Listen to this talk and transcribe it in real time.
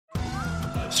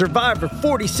Survivor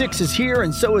 46 is here,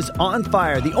 and so is On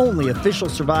Fire, the only official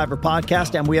Survivor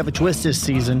podcast, and we have a twist this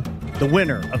season. The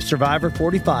winner of Survivor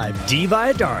 45, Dee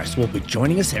Valladares, will be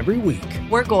joining us every week.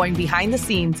 We're going behind the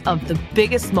scenes of the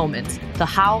biggest moments, the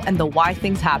how and the why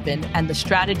things happen, and the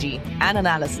strategy and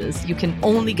analysis you can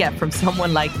only get from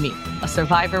someone like me, a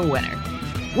Survivor winner.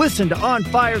 Listen to On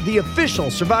Fire, the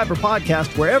official Survivor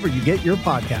podcast, wherever you get your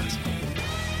podcast.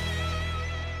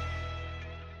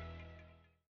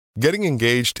 Getting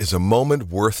engaged is a moment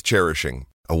worth cherishing.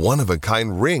 A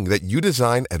one-of-a-kind ring that you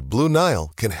design at Blue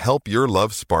Nile can help your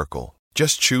love sparkle.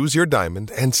 Just choose your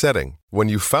diamond and setting. When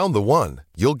you've found the one,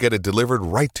 you'll get it delivered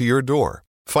right to your door.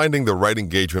 Finding the right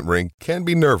engagement ring can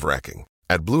be nerve-wracking.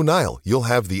 At Blue Nile, you'll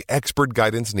have the expert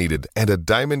guidance needed and a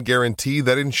diamond guarantee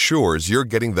that ensures you're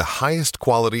getting the highest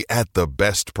quality at the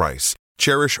best price.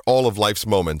 Cherish all of life's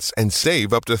moments and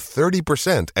save up to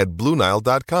 30% at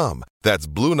BlueNile.com. That's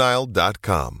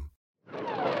BlueNile.com.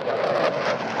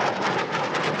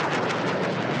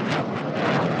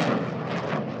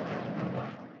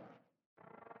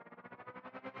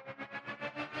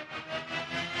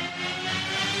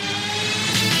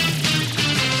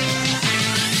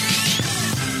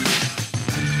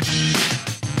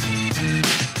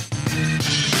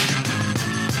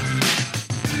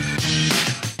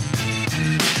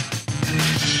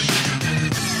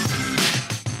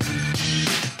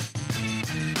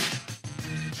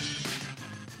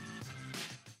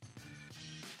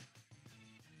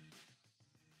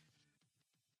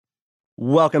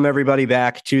 Welcome, everybody,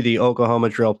 back to the Oklahoma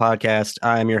Drill Podcast.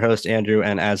 I'm your host, Andrew,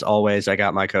 and as always, I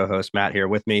got my co-host, Matt, here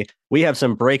with me. We have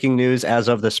some breaking news as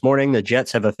of this morning. The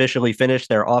Jets have officially finished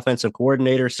their offensive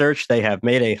coordinator search. They have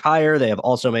made a hire. They have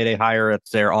also made a hire at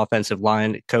their offensive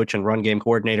line coach and run game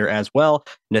coordinator as well.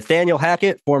 Nathaniel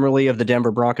Hackett, formerly of the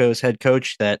Denver Broncos head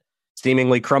coach that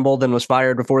seemingly crumbled and was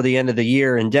fired before the end of the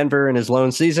year in Denver in his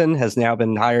lone season, has now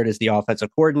been hired as the offensive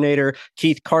coordinator.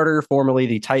 Keith Carter, formerly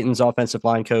the Titans offensive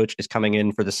line coach, is coming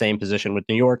in for the same position with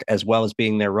New York, as well as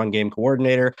being their run game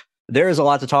coordinator. There is a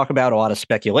lot to talk about, a lot of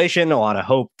speculation, a lot of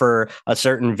hope for a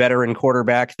certain veteran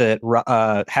quarterback that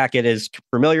Hackett is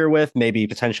familiar with, maybe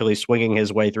potentially swinging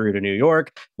his way through to New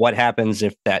York. What happens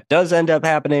if that does end up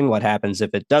happening? What happens if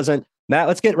it doesn't? Matt,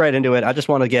 let's get right into it. I just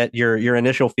want to get your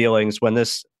initial feelings when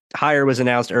this hire was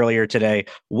announced earlier today.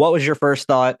 What was your first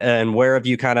thought, and where have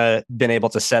you kind of been able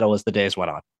to settle as the days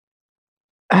went on?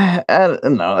 I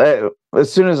don't know.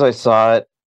 As soon as I saw it,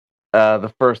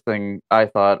 the first thing I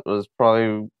thought was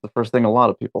probably the first thing a lot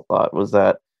of people thought was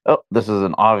that, oh, this is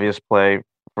an obvious play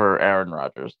for Aaron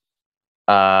Rodgers.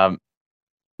 And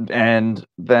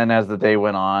then as the day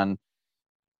went on,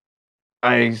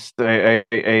 I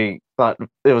thought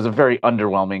it was a very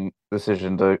underwhelming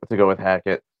decision to go with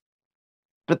Hackett.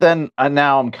 But then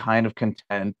now I'm kind of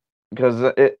content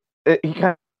because he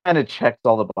kind of checks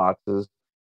all the boxes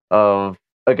of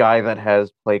a guy that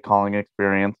has play calling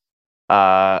experience,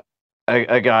 a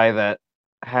guy that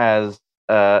has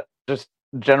just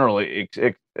generally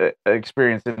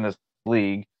experience in this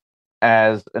league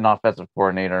as an offensive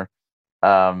coordinator,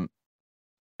 and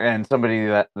somebody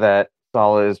that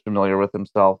Saleh is familiar with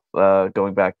himself,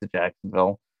 going back to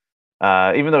Jacksonville.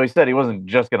 Even though he said he wasn't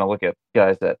just going to look at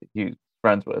guys that he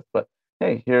friends with, but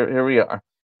hey, here we are.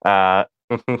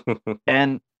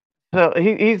 And so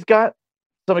he's got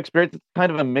some experience. It's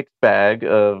kind of a mixed bag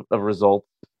of results,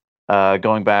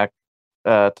 going back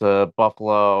to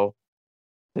Buffalo,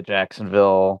 to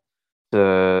Jacksonville,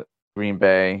 to Green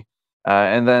Bay,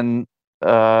 and then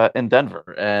in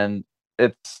Denver. And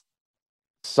it's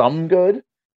some good,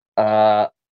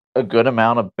 a good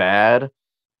amount of bad,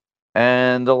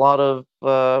 and a lot of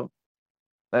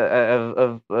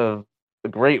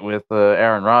great with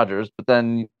Aaron Rodgers. But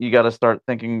then you got to start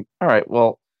thinking, all right,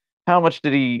 well, how much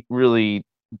did he really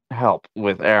help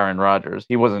with Aaron Rodgers?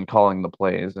 He wasn't calling the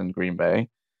plays in Green Bay.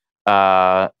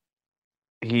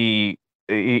 He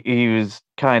was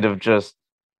kind of just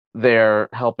there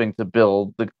helping to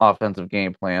build the offensive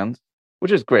game plans,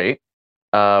 which is great.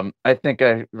 I think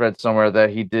I read somewhere that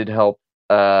he did help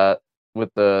with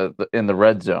the in the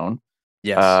red zone.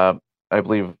 Yes. I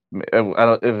believe I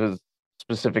don't if it was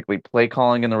specifically play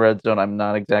calling in the red zone. I'm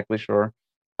not exactly sure.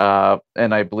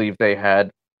 And I believe they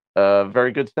had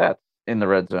very good stats in the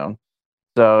red zone.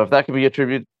 So if that can be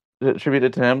attributed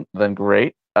to him, then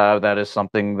great. That is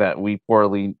something that we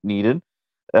poorly needed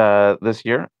this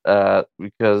year,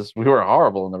 because we were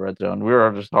horrible in the red zone. We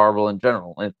were just horrible in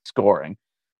general in scoring.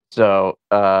 So,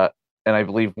 and I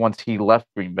believe once he left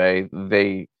Green Bay,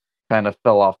 they kind of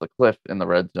fell off the cliff in the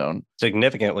red zone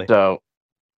Significantly.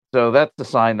 So that's the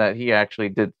sign that he actually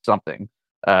did something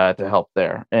to help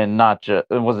there, and not just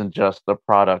it wasn't just the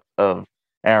product of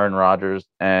Aaron Rodgers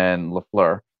and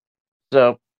LaFleur.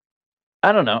 So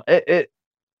I don't know. It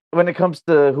when it comes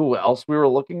to who else we were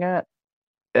looking at,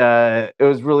 it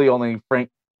was really only Frank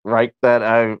Reich that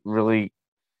I really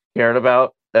cared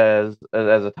about as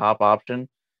a top option.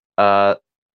 Other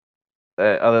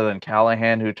than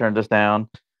Callahan, who turned us down.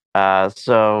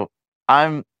 So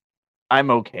I'm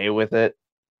okay with it.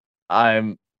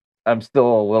 I'm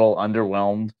still a little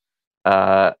underwhelmed.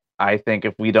 I think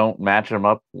if we don't match him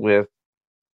up with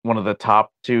one of the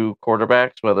top two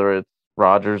quarterbacks, whether it's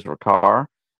Rodgers or Carr,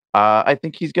 I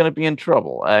think he's going to be in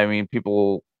trouble. I mean,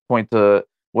 people point to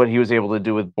what he was able to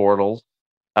do with Bortles,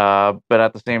 but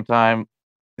at the same time,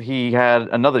 he had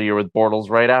another year with Bortles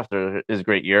right after his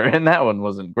great year, and that one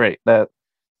wasn't great. And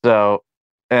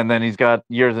then he's got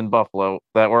years in Buffalo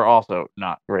that were also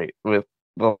not great with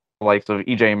the likes of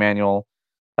EJ Manuel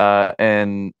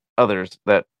and others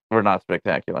that were not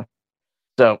spectacular.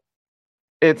 So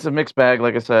it's a mixed bag,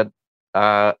 like I said.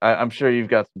 I'm sure you've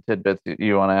got some tidbits that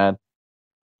you want to add.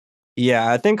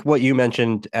 Yeah, I think what you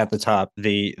mentioned at the top,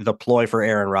 the ploy for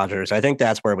Aaron Rodgers, I think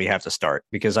that's where we have to start,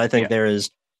 because I think there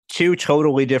is two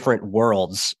totally different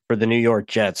worlds for the New York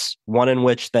Jets. One in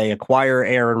which they acquire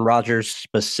Aaron Rodgers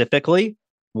specifically,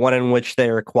 one in which they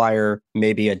acquire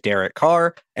maybe a Derek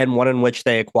Carr, and one in which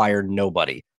they acquire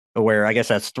nobody. Where I guess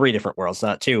that's three different worlds,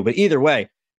 not two. But either way,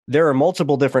 there are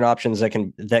multiple different options that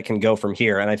can go from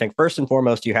here. And I think first and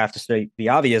foremost, you have to state the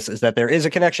obvious is that there is a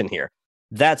connection here.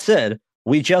 That said,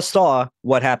 we just saw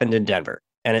what happened in Denver,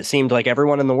 and it seemed like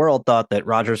everyone in the world thought that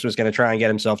Rodgers was going to try and get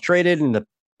himself traded, and the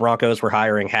Broncos were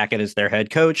hiring Hackett as their head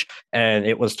coach, and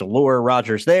it was to lure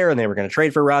Rodgers there, and they were going to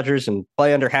trade for Rodgers and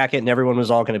play under Hackett, and everyone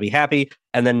was all going to be happy,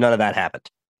 and then none of that happened.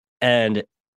 And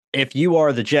if you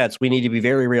are the Jets, we need to be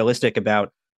very realistic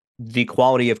about the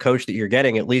quality of coach that you're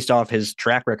getting, at least off his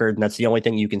track record, and that's the only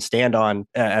thing you can stand on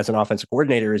as an offensive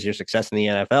coordinator is your success in the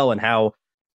NFL and how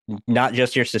not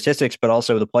just your statistics, but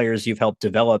also the players you've helped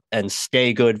develop and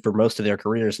stay good for most of their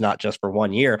careers, not just for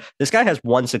 1 year. This guy has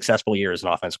one successful year as an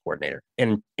offensive coordinator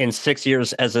and in 6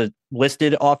 years as a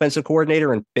listed offensive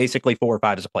coordinator and basically 4 or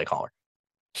 5 as a play caller.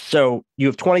 So you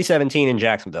have 2017 in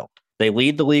Jacksonville. They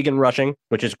lead the league in rushing,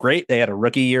 which is great. They had a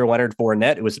rookie year, Leonard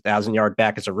Fournette. It was 1,000-yard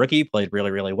back as a rookie, played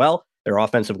really, really well. Their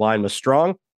offensive line was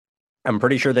strong. I'm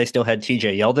pretty sure they still had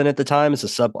TJ Yeldon at the time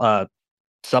as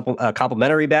a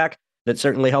complimentary back. That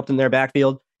certainly helped in their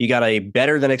backfield. You got a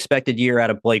better than expected year out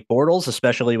of Blake Bortles,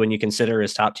 especially when you consider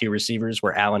his top two receivers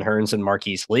were Allen Hurns and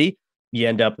Marquise Lee. You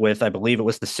end up with, I believe it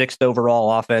was the 6th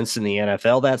overall offense in the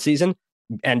NFL that season.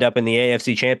 End up in the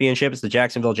AFC Championship. It's the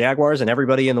Jacksonville Jaguars, and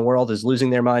everybody in the world is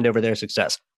losing their mind over their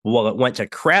success. Well, it went to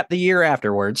crap the year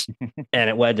afterwards,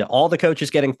 and it led to all the coaches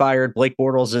getting fired. Blake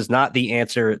Bortles is not the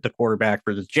answer, the quarterback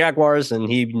for the Jaguars, and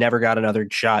he never got another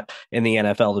shot in the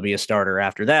NFL to be a starter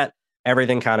after that.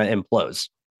 Everything kind of implodes.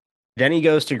 Then he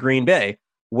goes to Green Bay,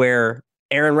 where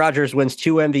Aaron Rodgers wins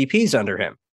 2 MVPs under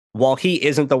him, while he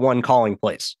isn't the one calling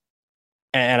plays.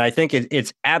 And I think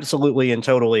it's absolutely and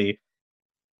totally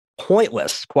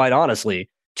pointless, quite honestly,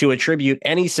 to attribute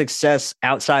any success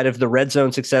outside of the red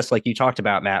zone success like you talked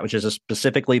about, Matt, which has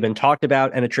specifically been talked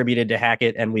about and attributed to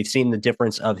Hackett, and we've seen the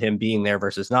difference of him being there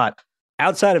versus not.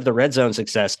 Outside of the red zone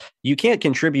success, you can't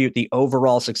contribute the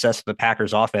overall success of the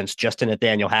Packers offense just to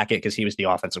Nathaniel Hackett because he was the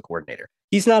offensive coordinator.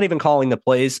 He's not even calling the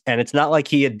plays, and it's not like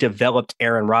he had developed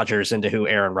Aaron Rodgers into who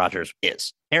Aaron Rodgers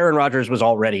is. Aaron Rodgers was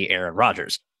already Aaron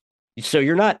Rodgers. So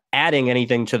you're not adding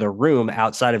anything to the room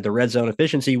outside of the red zone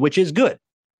efficiency, which is good,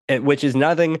 which is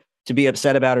nothing to be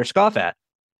upset about or scoff at.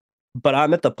 But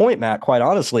I'm at the point, Matt, quite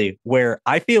honestly, where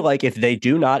I feel like if they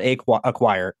do not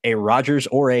acquire a Rodgers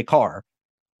or a Carr,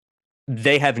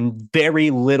 they have very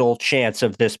little chance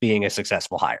of this being a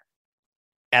successful hire.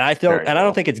 And I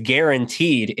don't think it's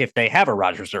guaranteed if they have a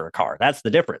Rodgers or a Carr. That's the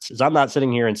difference. Is I'm not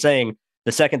sitting here and saying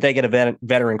the second they get a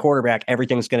veteran quarterback,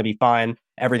 everything's going to be fine.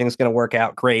 Everything's going to work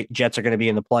out great. Jets are going to be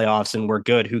in the playoffs and we're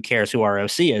good. Who cares who our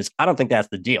OC is? I don't think that's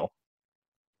the deal.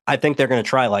 I think they're going to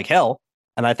try like hell.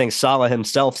 And I think Saleh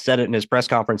himself said it in his press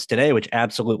conference today, which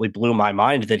absolutely blew my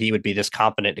mind that he would be this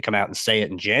confident to come out and say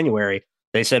it in January.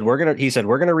 He said, we're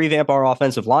going to revamp our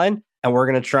offensive line and we're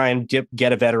going to try and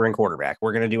get a veteran quarterback.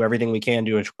 We're going to do everything we can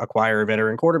to acquire a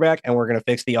veteran quarterback and we're going to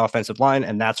fix the offensive line.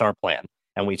 And that's our plan.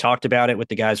 And we talked about it with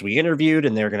the guys we interviewed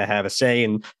and they're going to have a say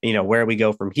in, where we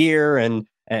go from here.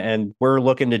 And we're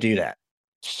looking to do that.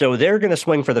 So they're going to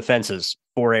swing for the fences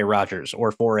for a Rodgers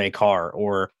or for a Carr,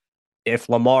 or if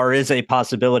Lamar is a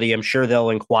possibility, I'm sure they'll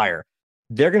inquire.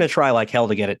 They're going to try like hell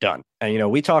to get it done.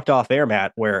 And, we talked off air,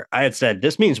 Matt, where I had said,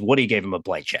 this means Woody gave him a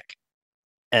blank check.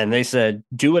 And they said,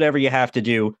 do whatever you have to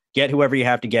do, get whoever you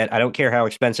have to get. I don't care how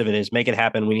expensive it is. Make it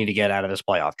happen. We need to get out of this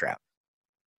playoff drought.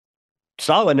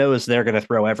 Saleh knows they're going to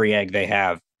throw every egg they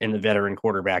have in the veteran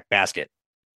quarterback basket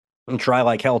and try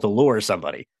like hell to lure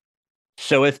somebody.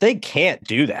 So if they can't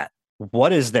do that,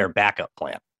 what is their backup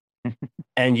plan?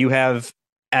 And you have,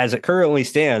 as it currently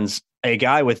stands, a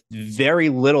guy with very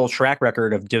little track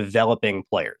record of developing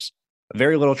players, a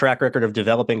very little track record of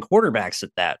developing quarterbacks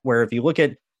at that, where if you look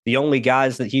at the only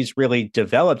guys that he's really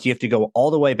developed, you have to go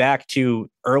all the way back to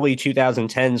early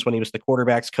 2010s when he was the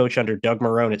quarterbacks coach under Doug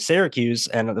Marrone at Syracuse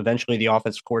and eventually the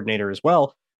offensive coordinator as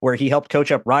well, where he helped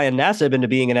coach up Ryan Nassib into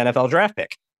being an NFL draft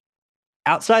pick.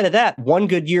 Outside of that, one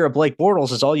good year of Blake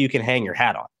Bortles is all you can hang your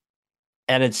hat on.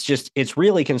 And it's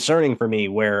really concerning for me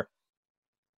where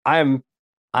I'm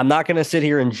not going to sit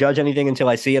here and judge anything until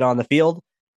I see it on the field.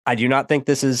 I do not think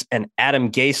this is an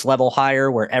Adam Gase level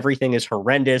hire where everything is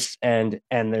horrendous and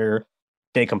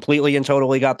they completely and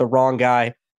totally got the wrong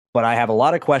guy. But I have a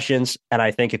lot of questions. And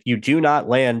I think if you do not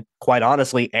land, quite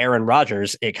honestly, Aaron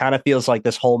Rodgers, it kind of feels like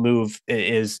this whole move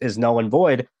is null and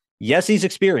void. Yes, he's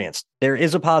experienced. There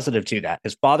is a positive to that.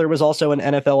 His father was also an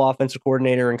NFL offensive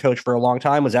coordinator and coach for a long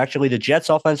time, was actually the Jets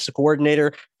offensive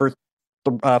coordinator for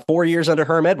 4 years under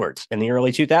Herm Edwards in the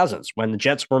early 2000s when the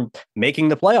Jets were making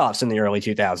the playoffs in the early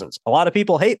 2000s. A lot of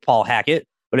people hate Paul Hackett,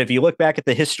 but if you look back at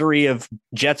the history of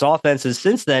Jets offenses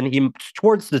since then, he's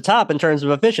towards the top in terms of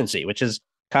efficiency, which is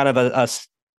kind of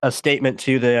a statement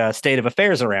to the state of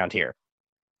affairs around here.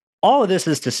 All of this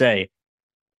is to say,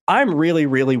 I'm really,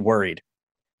 really worried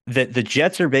that the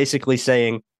Jets are basically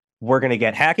saying, we're going to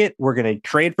get Hackett, we're going to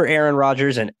trade for Aaron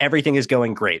Rodgers, and everything is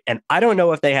going great. And I don't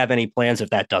know if they have any plans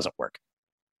if that doesn't work.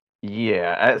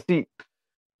 Yeah, see,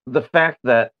 the fact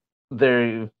that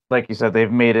they're, like you said,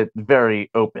 they've made it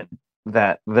very open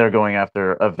that they're going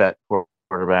after a vet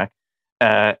quarterback,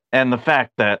 and the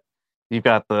fact that you've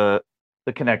got the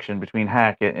connection between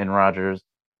Hackett and Rodgers,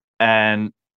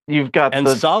 and you've got and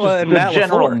Saleh and Matt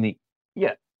general LaFleur. need,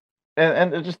 yeah,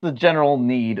 and just the general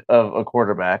need of a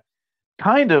quarterback,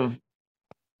 kind of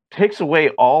takes away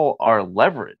all our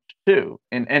leverage too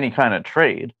in any kind of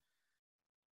trade.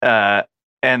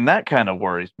 And that kind of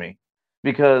worries me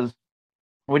because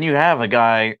when you have a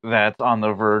guy that's on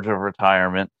the verge of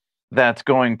retirement, that's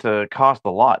going to cost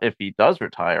a lot if he does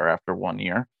retire after 1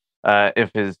 year, if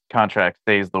his contract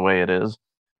stays the way it is,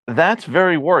 that's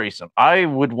very worrisome. I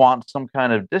would want some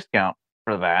kind of discount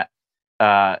for that,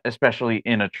 especially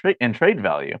in in trade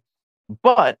value.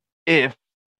 But if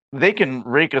they can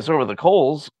rake us over the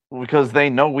coals because they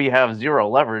know we have zero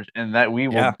leverage and that we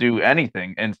will do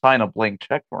anything and sign a blank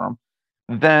check for them,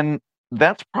 then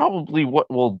that's probably what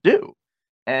we'll do.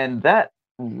 And that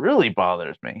really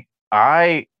bothers me.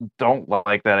 I don't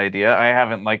like that idea. I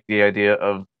haven't liked the idea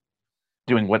of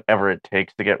doing whatever it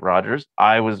takes to get Rodgers.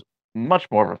 I was much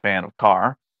more of a fan of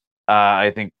Carr.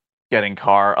 I think getting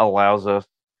Carr allows us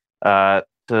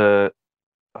to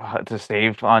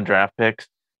save on draft picks,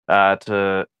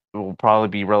 will probably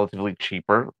be relatively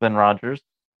cheaper than Rodgers,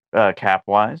 cap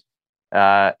wise,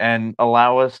 and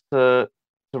allow us to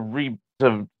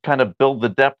kind of build the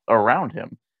depth around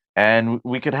him, and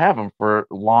we could have him for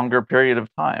a longer period of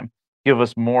time, give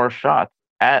us more shots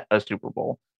at a Super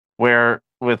Bowl. Where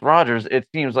with Rodgers, it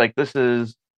seems like this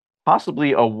is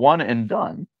possibly a one and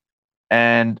done,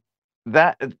 and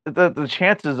that the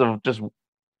chances of just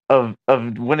of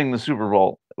winning the Super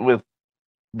Bowl with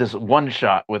this one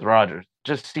shot with Rodgers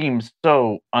just seems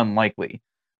so unlikely.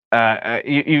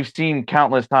 You've seen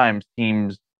countless times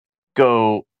teams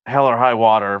go hell or high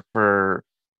water for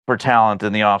talent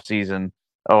in the offseason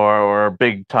or a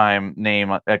big time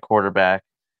name at quarterback,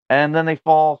 and then they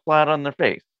fall flat on their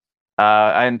face.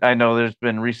 I know there's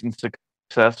been recent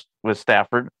success with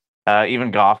Stafford. Even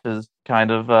Goff has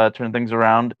kind of turned things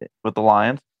around with the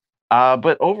Lions.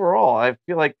 But overall, I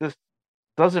feel like this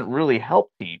doesn't really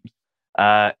help teams.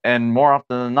 And more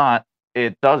often than not,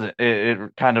 it doesn't. It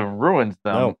kind of ruins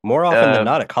them. No, more often than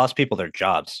not, it costs people their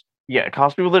jobs. Yeah, it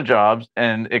costs people their jobs,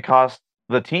 and it costs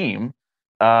the team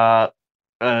a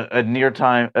near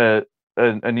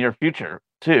future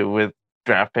too, with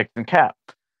draft picks and cap.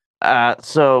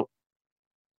 So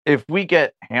if we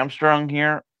get hamstrung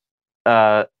here,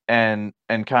 and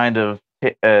kind of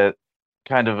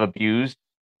abused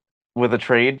with a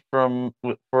trade for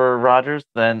Rodgers,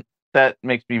 then that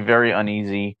makes me very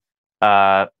uneasy.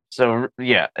 So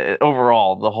yeah,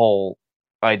 overall, the whole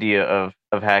idea of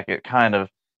Hackett kind of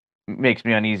makes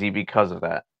me uneasy because of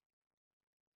that.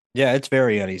 Yeah, it's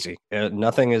very uneasy.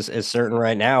 Nothing is certain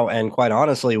right now, and quite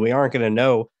honestly, we aren't going to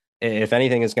know if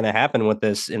anything is going to happen with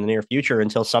this in the near future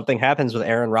until something happens with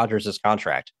Aaron Rodgers'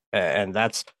 contract, and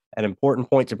that's an important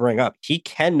point to bring up. He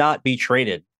cannot be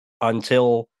traded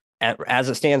until as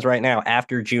it stands right now,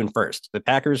 after June 1st, the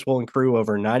Packers will accrue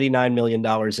over $99 million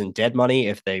in dead money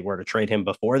if they were to trade him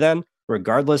before then,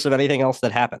 regardless of anything else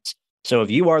that happens. So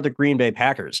if you are the Green Bay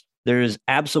Packers, there's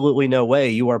absolutely no way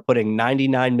you are putting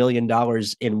 $99 million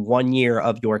in 1 year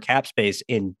of your cap space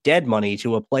in dead money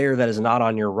to a player that is not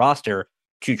on your roster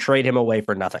to trade him away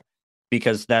for nothing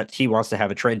because that he wants to have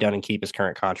a trade done and keep his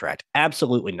current contract.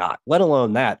 Absolutely not. Let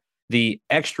alone that. The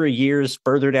extra years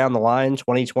further down the line,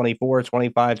 2024,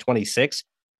 25, 26,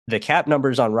 the cap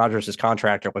numbers on Rodgers'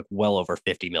 contract are like well over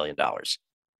 $50 million.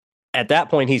 At that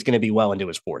point, he's going to be well into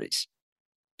his 40s.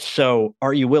 So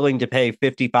are you willing to pay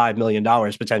 $55 million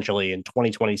potentially in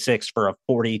 2026 for a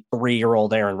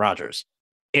 43-year-old Aaron Rodgers?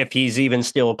 If he's even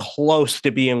still close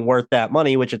to being worth that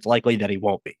money, which it's likely that he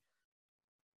won't be.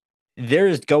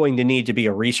 There's going to need to be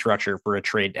a restructure for a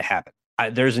trade to happen.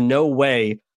 There's no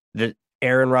way that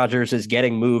Aaron Rodgers is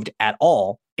getting moved at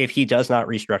all if he does not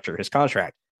restructure his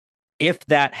contract. If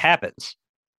that happens,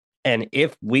 and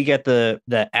if we get the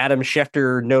Adam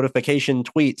Schefter notification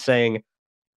tweet saying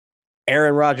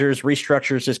Aaron Rodgers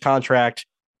restructures his contract,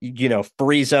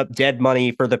 frees up dead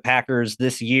money for the Packers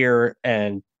this year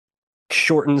and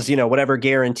shortens, whatever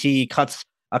guarantee, cuts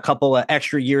a couple of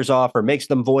extra years off or makes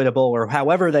them voidable or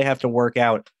however they have to work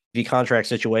out the contract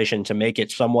situation to make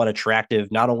it somewhat attractive,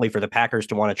 not only for the Packers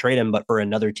to want to trade him, but for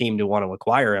another team to want to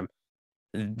acquire him,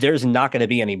 there's not going to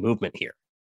be any movement here.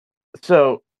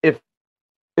 So if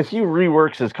he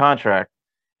reworks his contract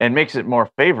and makes it more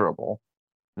favorable,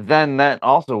 then that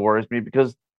also worries me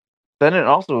because then it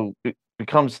also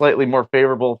becomes slightly more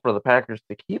favorable for the Packers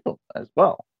to keep him as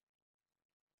well.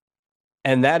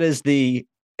 And that is the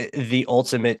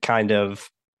ultimate kind of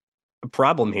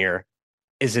problem here.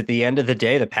 Is at the end of the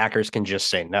day, the Packers can just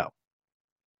say no.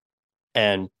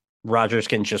 And Rodgers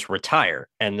can just retire.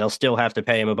 And they'll still have to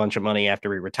pay him a bunch of money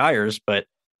after he retires, but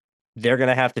they're going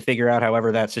to have to figure out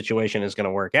however that situation is going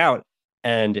to work out.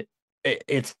 And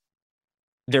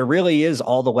there really is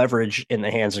all the leverage in the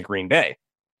hands of Green Bay,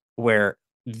 where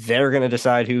they're going to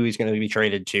decide who he's going to be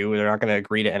traded to. They're not going to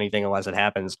agree to anything unless it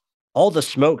happens. All the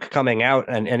smoke coming out,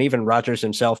 and even Rodgers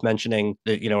himself mentioning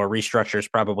that, a restructure is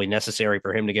probably necessary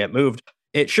for him to get moved.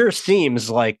 It sure seems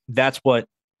like that's what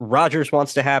Rodgers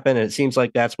wants to happen, and it seems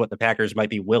like that's what the Packers might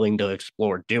be willing to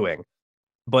explore doing.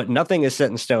 But nothing is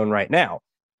set in stone right now.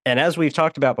 And as we've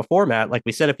talked about before, Matt, like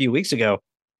we said a few weeks ago,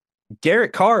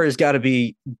 Derek Carr has got to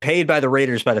be paid by the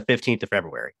Raiders by the 15th of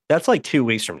February. That's like 2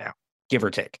 weeks from now, give or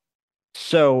take.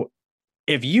 So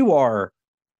if you are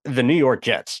the New York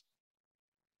Jets,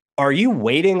 are you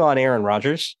waiting on Aaron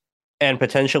Rodgers and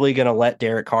potentially going to let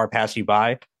Derek Carr pass you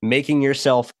by, making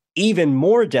yourself even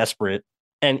more desperate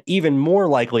and even more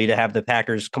likely to have the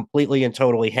Packers completely and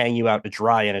totally hang you out to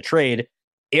dry in a trade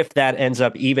if that ends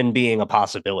up even being a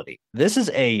possibility? This is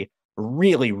a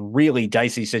really, really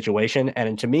dicey situation.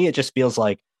 And to me, it just feels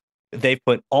like they've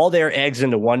put all their eggs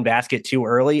into one basket too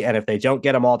early. And if they don't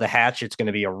get them all to hatch, it's going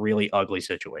to be a really ugly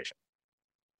situation.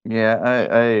 Yeah,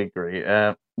 I agree.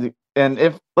 And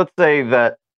if, let's say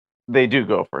that they do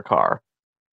go for Carr,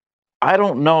 I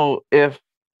don't know if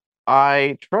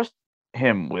I trust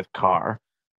him with Carr.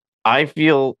 I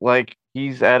feel like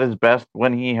he's at his best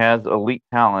when he has elite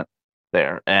talent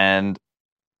there. And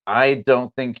I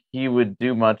don't think he would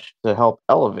do much to help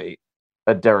elevate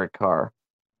a Derek Carr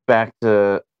back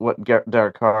to what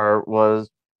Derek Carr was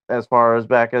as far as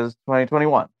back as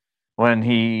 2021, when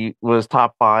he was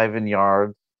top 5 in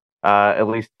yards, at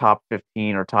least top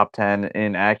 15 or top 10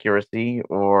 in accuracy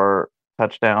or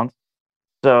touchdowns.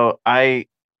 So I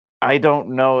don't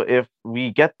know if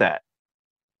we get that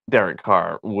Derek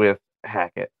Carr with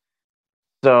Hackett.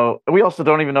 So we also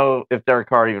don't even know if Derek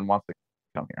Carr even wants to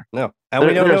come here. No. And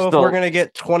we don't know if we're going to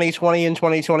get 2020 and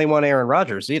 2021 Aaron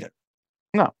Rodgers either.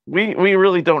 No, we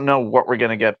really don't know what we're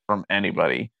going to get from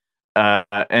anybody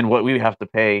and what we have to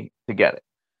pay to get it.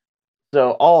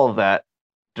 So all of that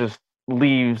just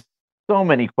leaves so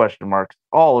many question marks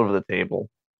all over the table.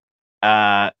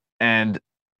 And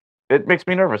it makes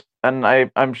me nervous. And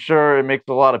I'm sure it makes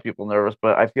a lot of people nervous,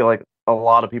 but I feel like a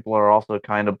lot of people are also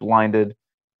kind of blinded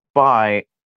by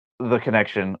the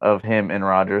connection of him and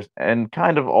Rodgers and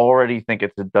kind of already think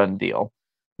it's a done deal.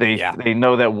 They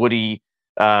know that Woody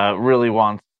really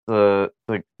wants to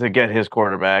get his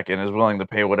quarterback and is willing to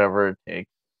pay whatever it takes.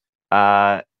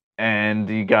 And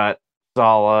you got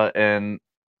Saleh and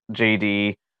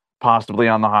JD possibly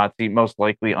on the hot seat, most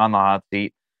likely on the hot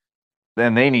seat.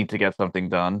 Then they need to get something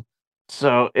done.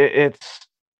 So it's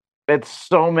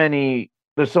so many.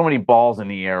 There's so many balls in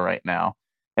the air right now,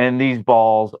 and these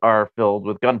balls are filled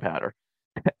with gunpowder,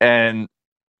 and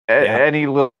any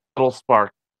little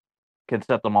spark can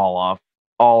set them all off,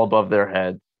 all above their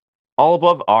heads. all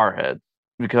above our heads,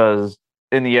 because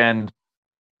in the end,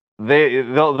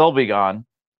 they'll be gone.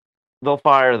 They'll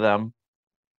fire them,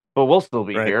 but we'll still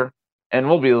be here, and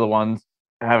we'll be the ones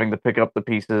having to pick up the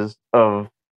pieces of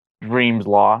dreams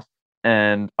lost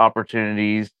and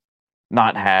opportunities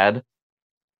not had,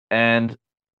 and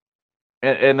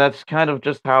that's kind of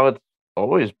just how it's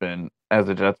always been as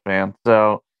a Jets fan.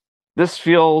 So this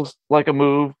feels like a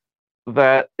move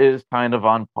that is kind of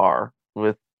on par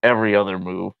with every other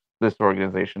move this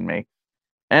organization makes,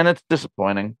 and it's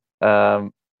disappointing.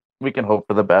 We can hope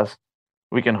for the best.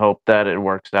 We can hope that it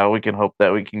works out. We can hope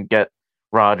that we can get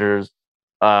Rodgers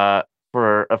for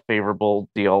a favorable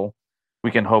deal.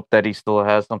 We can hope that he still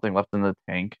has something left in the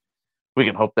tank. We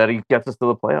can hope that he gets us to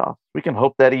the playoffs. We can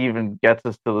hope that he even gets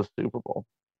us to the Super Bowl.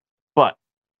 But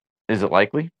is it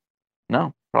likely?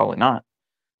 No, probably not.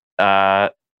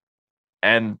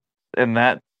 And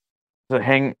that, to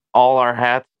hang all our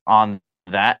hats on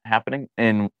that happening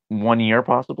in 1 year,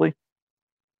 possibly,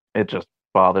 it just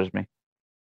bothers me.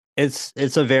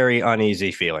 It's a very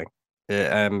uneasy feeling.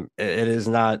 It is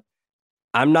not.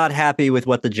 I'm not happy with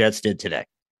what the Jets did today.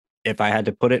 If I had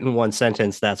to put it in one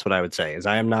sentence, that's what I would say. Is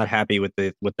I am not happy with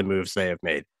the moves they have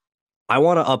made. I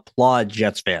want to applaud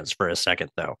Jets fans for a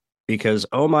second, though, because,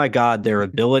 oh my God, their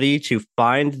ability to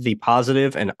find the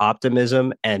positive and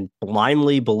optimism and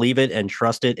blindly believe it and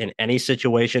trust it in any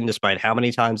situation, despite how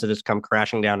many times it has come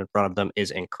crashing down in front of them,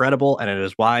 is incredible. And it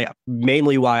is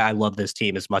mainly why I love this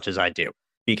team as much as I do,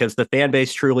 because the fan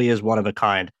base truly is one of a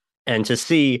kind. And to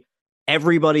see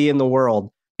everybody in the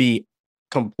world be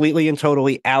completely and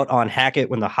totally out on Hackett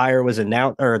when the hire was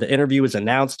announced, or the interview was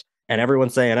announced, and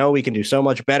everyone's saying, oh, we can do so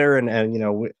much better,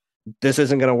 and this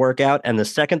isn't going to work out. And the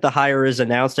second the hire is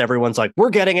announced, everyone's like, we're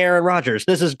getting Aaron Rodgers.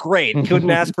 This is great. Couldn't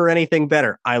ask for anything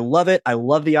better. I love it. I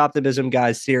love the optimism,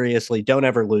 guys. Seriously, don't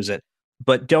ever lose it.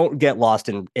 But don't get lost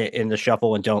in the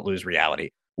shuffle, and don't lose reality.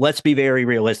 Let's be very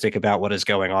realistic about what is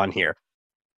going on here.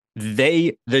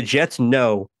 The Jets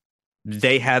know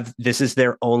this is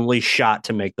their only shot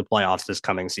to make the playoffs this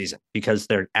coming season, because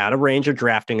they're out of range of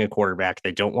drafting a quarterback.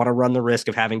 They don't want to run the risk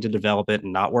of having to develop it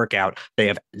and not work out. They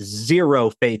have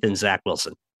zero faith in Zach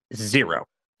Wilson. Zero.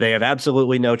 They have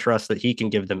absolutely no trust that he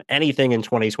can give them anything in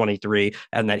 2023,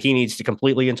 and that he needs to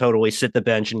completely and totally sit the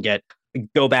bench and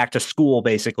go back to school,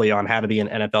 basically, on how to be an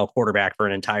NFL quarterback for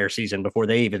an entire season before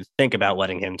they even think about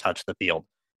letting him touch the field.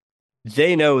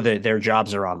 They know that their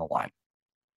jobs are on the line.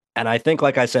 And I think,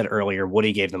 like I said earlier,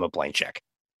 Woody gave them a blank check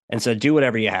and said, do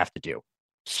whatever you have to do.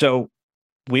 So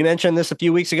we mentioned this a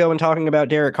few weeks ago in talking about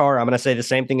Derek Carr. I'm going to say the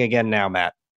same thing again now,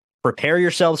 Matt. Prepare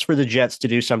yourselves for the Jets to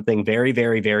do something very,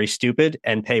 very, very stupid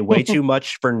and pay way too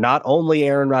much for not only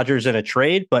Aaron Rodgers in a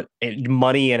trade, but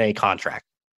money in a contract,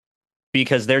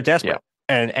 because they're desperate.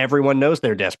 Yeah. And everyone knows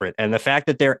they're desperate. And the fact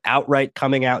that they're outright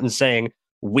coming out and saying,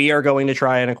 we are going to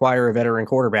try and acquire a veteran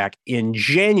quarterback in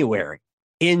January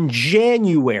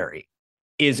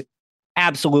is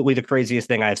absolutely the craziest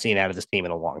thing I've seen out of this team in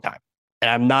a long time.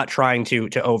 And I'm not trying to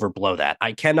overblow that.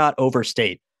 I cannot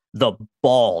overstate the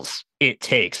balls it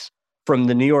takes from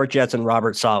the New York Jets and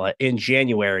Robert Saleh in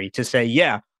January to say,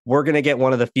 yeah, we're going to get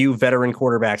one of the few veteran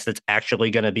quarterbacks that's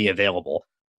actually going to be available.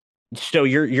 So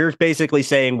you're basically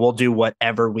saying we'll do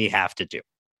whatever we have to do.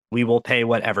 We will pay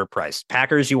whatever price.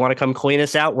 Packers, you want to come clean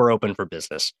us out? We're open for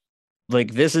business.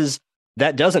 Like,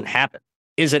 that doesn't happen.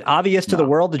 Is it obvious to the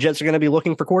world the Jets are going to be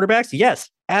looking for quarterbacks? Yes,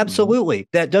 absolutely.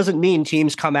 That doesn't mean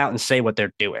teams come out and say what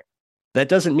they're doing. That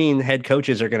doesn't mean head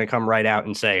coaches are going to come right out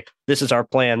and say, this is our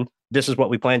plan. This is what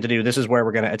we plan to do. This is where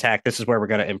we're going to attack. This is where we're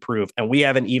going to improve. And we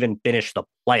haven't even finished the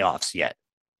playoffs yet.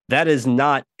 That is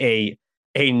not a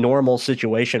normal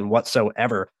situation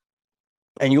whatsoever.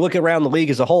 And you look around the league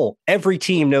as a whole, every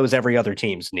team knows every other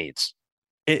team's needs.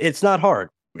 It's not hard.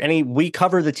 We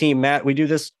cover the team, Matt. We do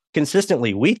this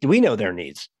consistently. We know their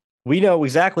needs. We know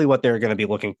exactly what they're going to be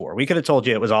looking for. We could have told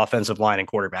you it was offensive line and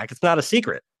quarterback. It's not a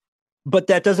secret. But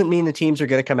that doesn't mean the teams are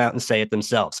going to come out and say it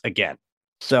themselves again.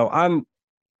 So I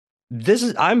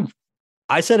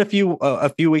said a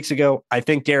few weeks ago, I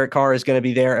think Derek Carr is going to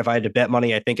be there. If I had to bet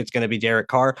money, I think it's going to be Derek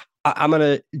Carr. I'm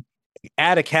going to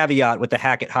add a caveat with the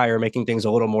Hackett hire, making things a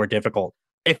little more difficult.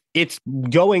 If it's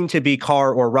going to be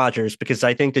Carr or Rodgers, because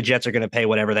I think the Jets are going to pay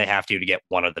whatever they have to get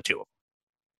one of the two of them.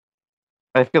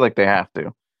 I feel like they have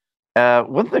to.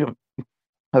 One thing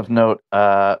of note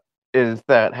is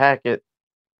that Hackett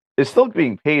is still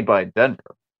being paid by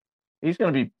Denver. He's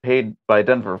going to be paid by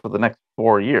Denver for the next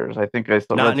 4 years. I think I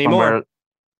still not anymore.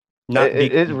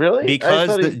 Really?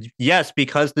 Because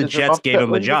the Jets gave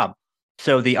him a job.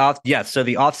 So the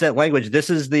offset language. This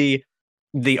is the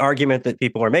argument that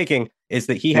people are making is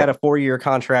that he had a 4-year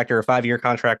contract or a 5-year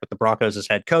contract with the Broncos as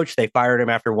head coach. They fired him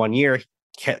after 1 year.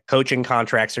 Coaching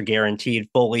contracts are guaranteed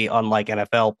fully, unlike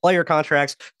NFL player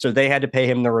contracts. So they had to pay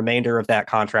him the remainder of that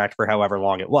contract for however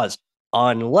long it was,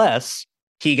 unless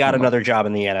he got another job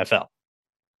in the NFL.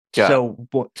 So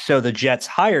the Jets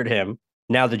hired him.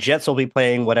 Now the Jets will be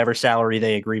paying whatever salary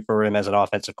they agree for him as an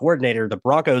offensive coordinator. The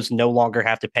Broncos no longer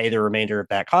have to pay the remainder of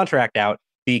that contract out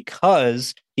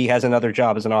because he has another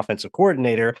job as an offensive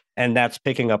coordinator, and that's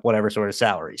picking up whatever sort of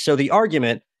salary. So the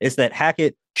argument is that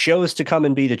Hackett chose to come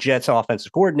and be the Jets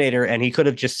offensive coordinator, and he could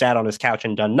have just sat on his couch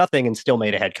and done nothing and still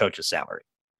made a head coach's salary.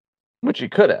 Which he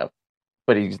could have,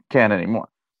 but he can't anymore.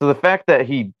 So the fact that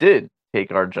he did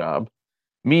take our job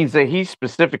means that he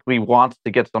specifically wants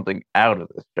to get something out of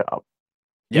this job.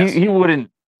 Yes. He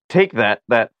wouldn't take that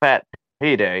fat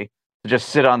payday to just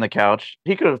sit on the couch.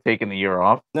 He could have taken the year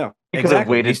off. No, he could have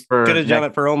waited for. Could have done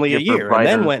it for only a year and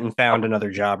then went and found another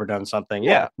job or done something.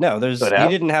 Yeah, no, he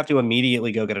didn't have to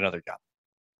immediately go get another job.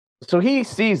 So he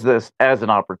sees this as an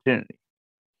opportunity.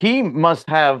 He must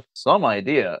have some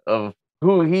idea of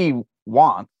who he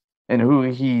wants and who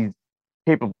he's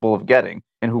capable of getting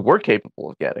and who we're capable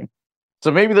of getting.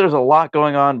 So maybe there's a lot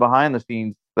going on behind the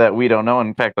scenes that we don't know.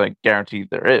 In fact, I guarantee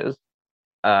there is.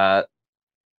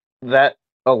 That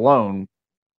alone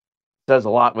says a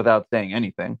lot without saying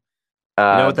anything. You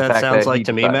know what that sounds like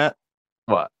to me, Matt?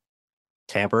 What?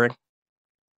 Tampering.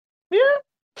 Yeah.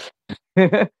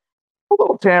 A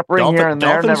little tampering here and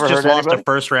there. Dolphins never just hurt lost anybody. a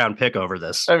first-round pick over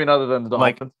this. I mean, other than the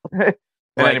Dolphins. And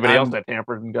anybody else that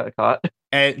tampered and got caught.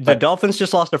 And the Dolphins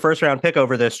just lost a first-round pick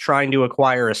over this, trying to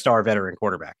acquire a star veteran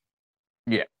quarterback.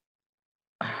 Yeah.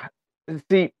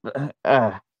 See,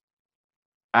 I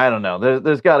don't know.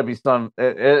 There's got to be some,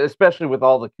 especially with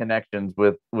all the connections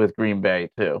with Green Bay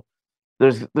too.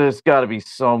 There's got to be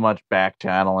so much back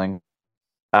channeling.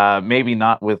 Maybe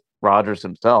not with Rodgers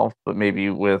himself, but maybe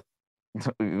with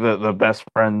the best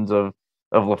friends of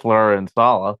LaFleur and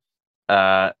Saleh.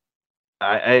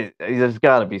 There's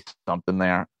got to be something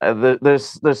there.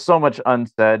 There's so much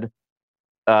unsaid,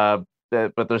 but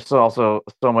there's also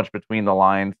so much between the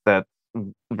lines that's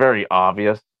very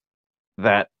obvious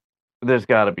that there's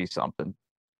got to be something.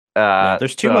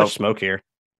 There's too much smoke here.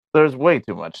 There's way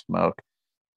too much smoke.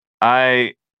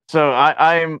 I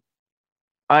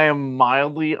am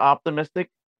mildly optimistic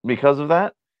because of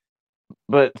that,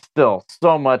 but still,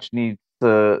 so much needs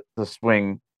to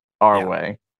swing our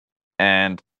way.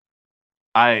 And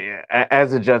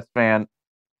as a Jets fan,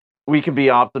 we can be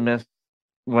optimists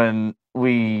when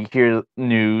we hear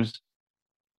news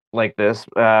like this,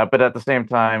 but at the same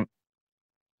time,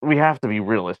 we have to be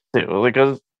realistic too.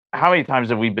 Because how many times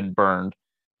have we been burned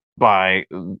by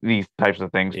these types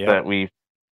of things that we,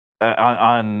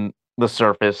 on the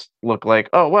surface, look like,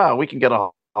 oh wow, we can get a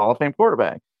Hall of Fame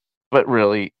quarterback, but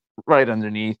really, right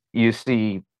underneath, you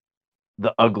see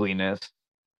the ugliness,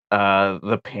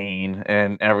 the pain,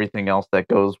 and everything else that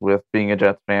goes with being a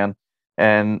Jets fan,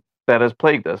 and that has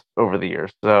plagued us over the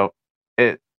years. So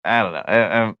I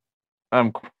don't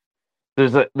know.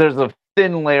 There's a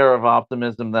thin layer of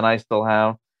optimism that I still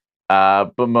have,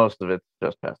 but most of it's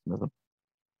just pessimism.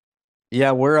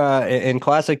 Yeah, we're in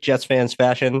classic Jets fans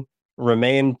fashion.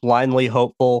 Remain blindly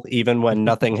hopeful even when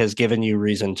nothing has given you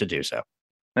reason to do so.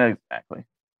 Exactly.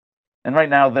 And right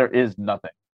now there is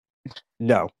nothing.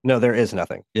 No, there is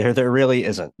nothing. There really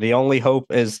isn't. The only hope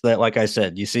is that, like I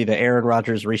said, you see the Aaron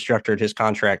Rodgers restructured his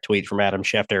contract tweet from Adam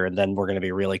Schefter, and then we're going to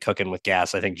be really cooking with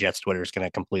gas. I think Jets Twitter is going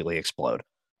to completely explode.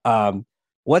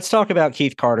 Let's talk about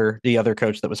Keith Carter, the other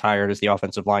coach that was hired as the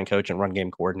offensive line coach and run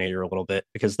game coordinator a little bit,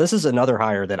 because this is another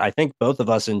hire that I think both of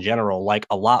us in general like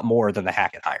a lot more than the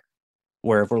Hackett hire,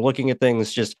 where if we're looking at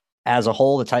things just as a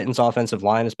whole, the Titans offensive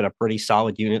line has been a pretty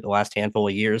solid unit the last handful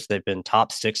of years. They've been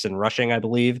top 6 in rushing, I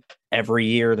believe, every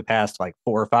year the past 4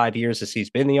 or 5 years as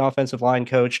he's been the offensive line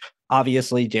coach.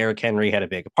 Obviously, Derrick Henry had a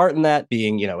big part in that,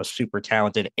 being, a super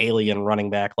talented alien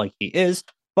running back like he is.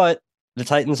 But the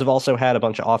Titans have also had a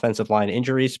bunch of offensive line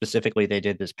injuries. Specifically, they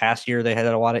did this past year. They had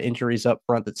a lot of injuries up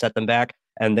front that set them back,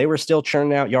 and they were still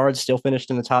churning out yards, still finished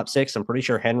in the top 6. I'm pretty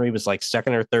sure Henry was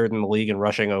second or third in the league in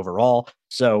rushing overall.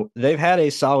 So they've had a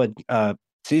solid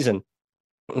season.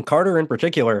 And Carter in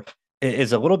particular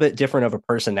is a little bit different of a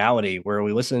personality, where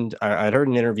we listened. I'd heard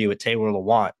an interview with Taylor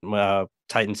Lewan,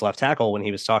 Titans left tackle, when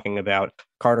he was talking about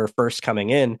Carter first coming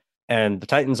in. And the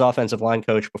Titans offensive line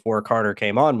coach before Carter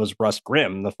came on was Russ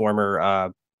Grimm, the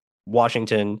former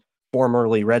Washington,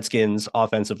 formerly Redskins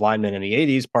offensive lineman in the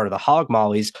 80s, part of the Hog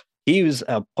Mollies. He was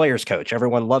a player's coach.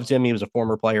 Everyone loved him. He was a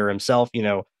former player himself,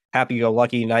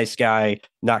 happy-go-lucky, nice guy,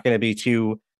 not going to be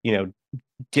too,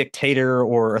 dictator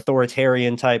or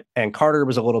authoritarian type, and Carter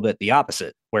was a little bit the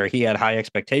opposite, where he had high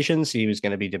expectations. He was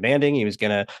going to be demanding. He was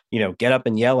going to, get up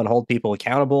and yell and hold people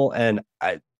accountable. And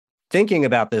thinking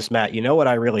about this, Matt, you know what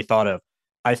I really thought of?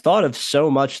 I thought of so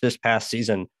much this past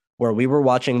season where we were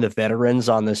watching the veterans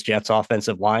on this Jets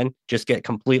offensive line just get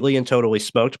completely and totally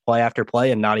smoked play after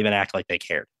play and not even act like they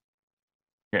cared.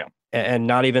 Yeah. And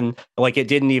not even like it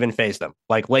didn't even phase them.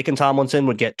 Like Laken Tomlinson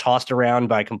would get tossed around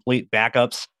by complete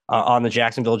backups on the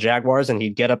Jacksonville Jaguars, and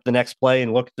he'd get up the next play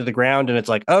and look to the ground, and it's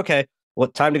like, okay, well,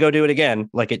 time to go do it again.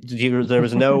 Like there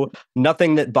was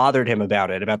nothing that bothered him about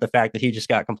the fact that he just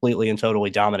got completely and totally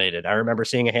dominated. I remember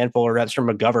seeing a handful of reps from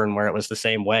McGovern where it was the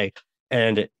same way.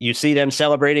 And you see them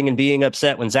celebrating and being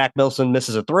upset when Zach Wilson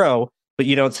misses a throw, but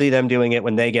you don't see them doing it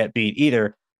when they get beat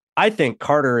either. I think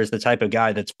Carter is the type of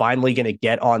guy that's finally going to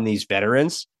get on these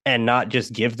veterans and not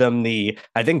just give them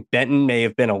I think Benton may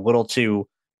have been a little too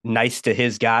nice to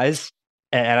his guys.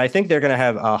 And I think they're going to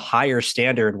have a higher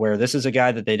standard where this is a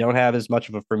guy that they don't have as much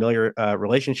of a familiar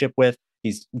relationship with.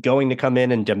 He's going to come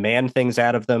in and demand things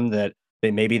out of them that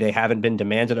maybe they haven't been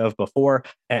demanded of before.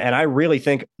 And I really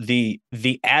think the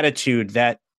attitude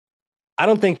that I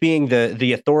don't think being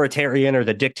the authoritarian or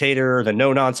the dictator or the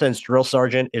no nonsense drill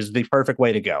sergeant is the perfect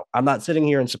way to go. I'm not sitting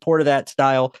here in support of that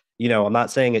style. I'm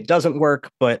not saying it doesn't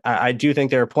work, but I do think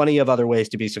there are plenty of other ways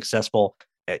to be successful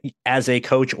as a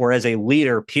coach or as a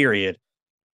leader, period.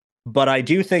 But I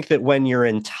do think that when your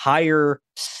entire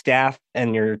staff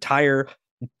and your entire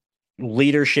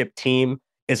leadership team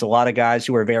is a lot of guys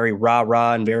who are very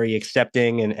rah-rah and very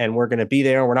accepting, and we're going to be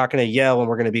there, and we're not going to yell, and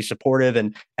we're going to be supportive,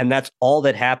 and that's all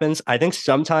that happens. I think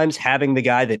sometimes having the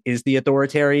guy that is the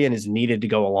authoritarian is needed to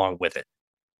go along with it.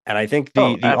 And I think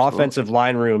the offensive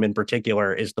line room in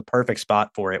particular is the perfect spot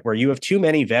for it, where you have too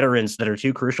many veterans that are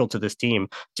too crucial to this team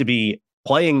to be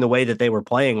playing the way that they were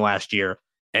playing last year.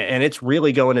 And it's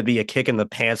really going to be a kick in the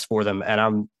pants for them.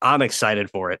 And I'm excited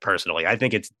for it personally. I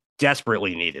think it's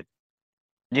desperately needed.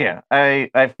 Yeah,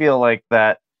 I feel like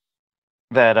that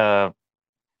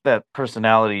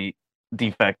personality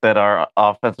defect that our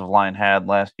offensive line had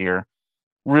last year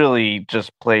really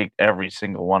just plagued every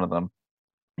single one of them.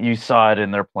 You saw it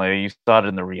in their play, you saw it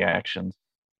in the reactions,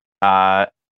 and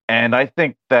I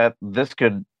think that this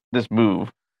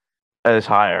move as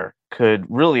higher could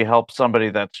really help somebody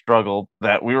that struggled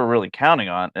that we were really counting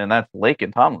on, and that's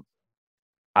Laken Tomlinson.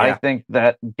 Yeah. I think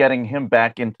that getting him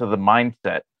back into the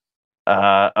mindset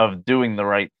of doing the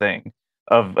right thing,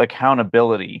 of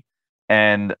accountability,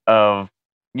 and of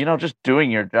just doing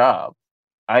your job,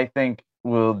 I think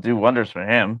will do wonders for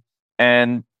him,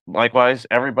 and likewise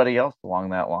everybody else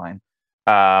along that line.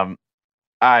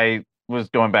 I was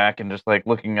going back and just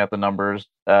looking at the numbers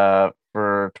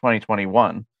for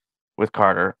 2021 with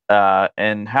Carter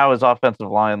and how his offensive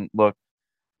line looked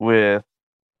with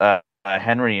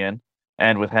Henry in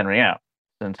and with Henry out,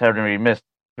 since Henry missed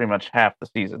pretty much half the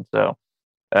season. So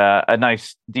a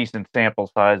nice, decent sample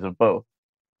size of both.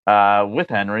 With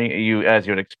Henry, as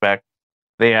you would expect,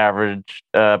 they averaged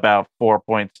about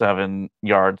 4.7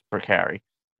 yards per carry,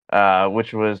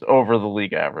 which was over the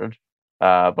league average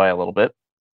by a little bit.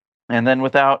 And then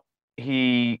without,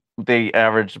 they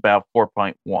averaged about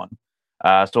 4.1,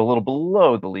 so a little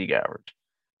below the league average.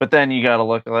 But then you got to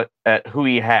look at who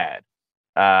he had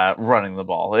running the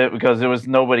ball, because there was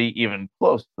nobody even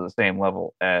close to the same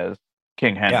level as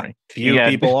King Henry. Yeah,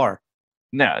 people are.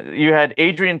 No, you had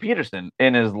Adrian Peterson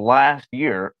in his last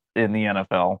year in the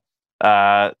NFL.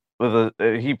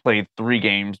 He played 3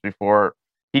 games before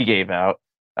he gave out,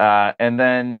 and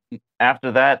then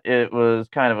after that, it was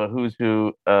kind of a who's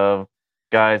who of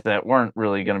guys that weren't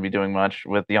really going to be doing much,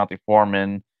 with Deontay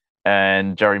Foreman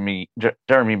and Jeremy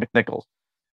McNichols,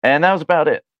 and that was about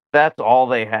it. That's all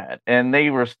they had, and they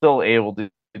were still able to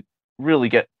really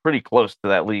get pretty close to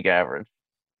that league average.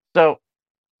 So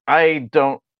I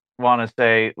don't want to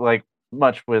say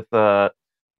much with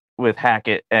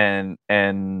Hackett and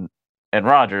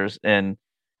Rodgers, and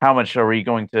how much are we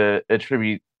going to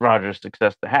attribute Rodgers'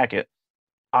 success to Hackett.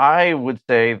 I would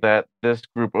say that this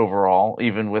group overall,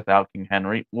 even without King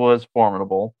Henry, was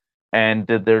formidable and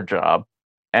did their job.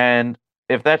 And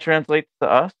if that translates to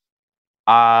us,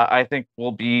 I think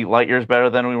we'll be light years better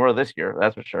than we were this year.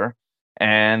 That's for sure.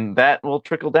 And that will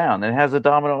trickle down. It has a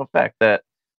domino effect that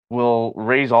will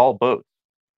raise all boats,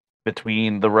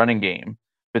 between the running game,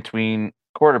 between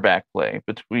quarterback play,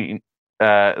 between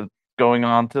going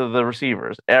on to the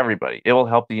receivers, everybody. It will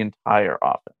help the entire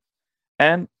offense,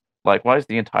 and likewise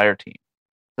the entire team.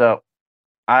 So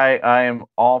I am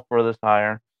all for this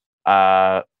hire.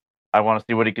 I want to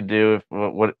see what he could do,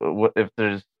 if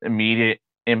there's immediate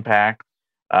impact,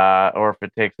 or if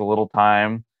it takes a little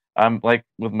time. like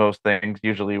with most things,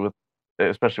 usually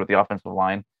especially with the offensive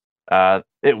line,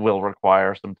 it will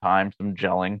require some time, some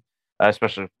gelling,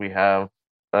 especially if we have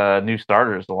new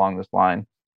starters along this line.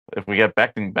 If we get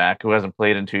Becton back, who hasn't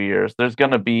played in 2 years, there's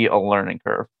going to be a learning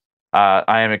curve.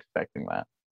 I am expecting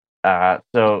that.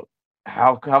 So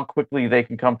how quickly they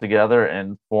can come together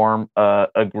and form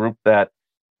a group that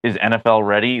is NFL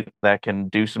ready, that can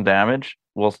do some damage,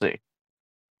 we'll see.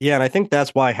 Yeah, and I think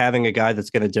that's why having a guy that's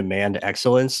going to demand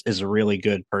excellence is a really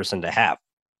good person to have,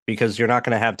 because you're not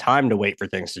going to have time to wait for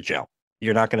things to gel.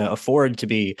 You're not going to afford to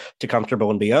be too comfortable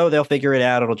and be, oh, they'll figure it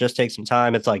out. It'll just take some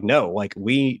time. It's like, no, like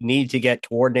we need to get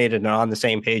coordinated and on the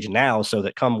same page now so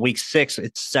that come week 6,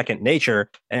 it's second nature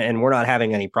and we're not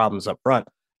having any problems up front.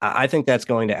 I think that's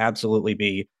going to absolutely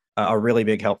be a really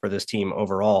big help for this team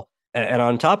overall. And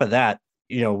on top of that,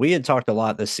 we had talked a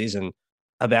lot this season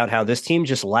about how this team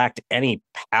just lacked any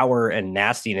power and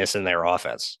nastiness in their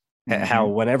offense. Mm-hmm. How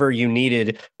whenever you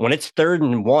needed, when it's 3rd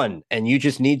and 1 and you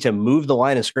just need to move the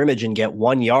line of scrimmage and get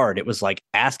 1 yard, it was like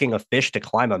asking a fish to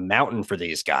climb a mountain for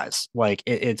these guys. Like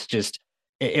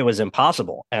it was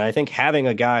impossible. And I think having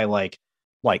a guy like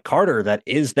Carter that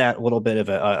is that little bit of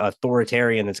a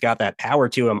authoritarian that's got that power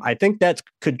to him, I think that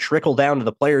could trickle down to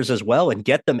the players as well and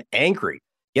get them angry,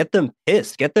 get them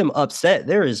pissed, get them upset.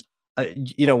 There is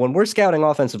when we're scouting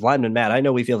offensive linemen, Matt, I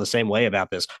know we feel the same way about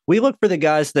this. We look for the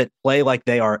guys that play like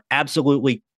they are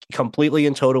absolutely, completely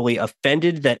and totally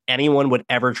offended that anyone would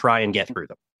ever try and get through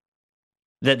them.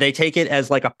 That they take it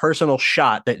as like a personal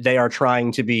shot that they are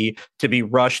trying to be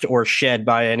rushed or shed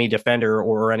by any defender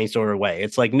or any sort of way.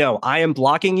 It's like, no, I am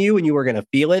blocking you and you are going to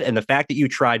feel it. And the fact that you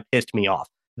tried pissed me off.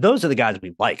 Those are the guys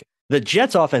we like. The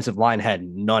Jets offensive line had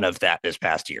none of that this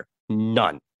past year.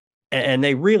 None. And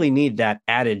they really need that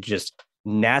added just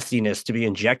nastiness to be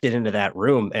injected into that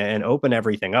room and open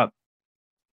everything up.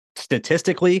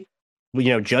 Statistically,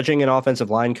 judging an offensive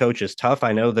line coach is tough.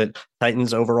 I know that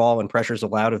Titans overall and pressures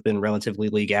allowed have been relatively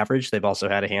league average. They've also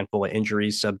had a handful of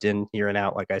injuries subbed in here and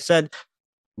out. Like I said,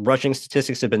 rushing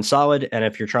statistics have been solid. And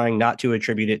if you're trying not to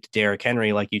attribute it to Derrick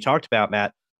Henry, like you talked about,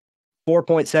 Matt,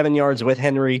 4.7 yards with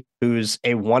Henry, who's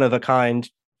a one-of-a-kind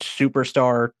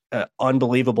superstar,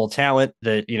 unbelievable talent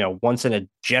that, once in a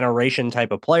generation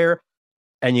type of player.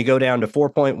 And you go down to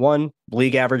 4.1,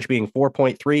 league average being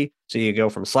 4.3. So you go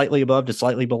from slightly above to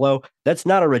slightly below. That's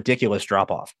not a ridiculous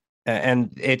drop off.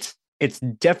 And it's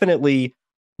definitely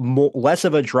less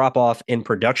of a drop off in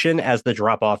production as the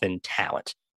drop off in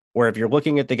talent. Where if you're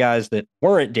looking at the guys that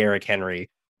weren't Derrick Henry,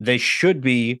 they should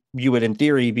be, you would in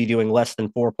theory be doing less than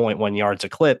 4.1 yards a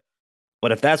clip.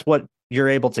 But if that's what you're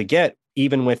able to get,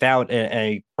 even without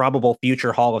a probable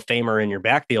future Hall of Famer in your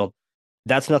backfield,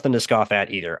 that's nothing to scoff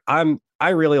at either. I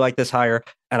really like this hire,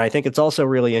 and I think it's also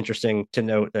really interesting to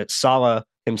note that Saleh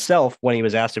himself, when he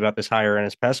was asked about this hire in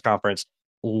his press conference,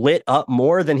 lit up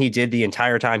more than he did the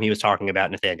entire time he was talking about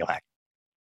Nathaniel Hackett.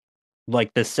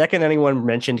 Like the second anyone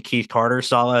mentioned Keith Carter,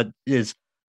 Saleh is,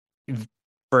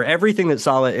 for everything that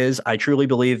Saleh is, I truly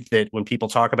believe that when people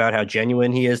talk about how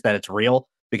genuine he is, that it's real.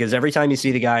 Because every time you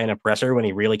see the guy in a presser, when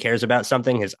he really cares about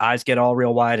something, his eyes get all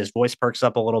real wide, his voice perks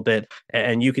up a little bit,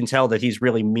 and you can tell that he's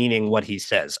really meaning what he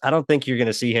says. I don't think you're going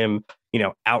to see him,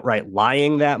 outright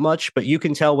lying that much, but you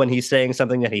can tell when he's saying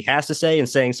something that he has to say and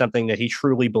saying something that he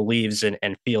truly believes in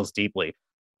and feels deeply.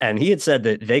 And he had said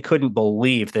that they couldn't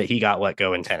believe that he got let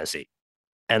go in Tennessee.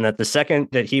 And that the second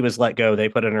that he was let go, they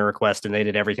put in a request and they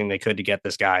did everything they could to get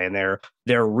this guy. And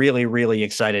they're really, really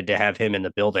excited to have him in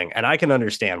the building. And I can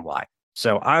understand why.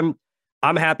 So I'm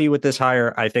happy with this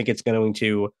hire. I think it's going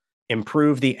to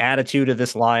improve the attitude of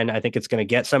this line. I think it's going to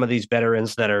get some of these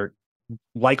veterans that are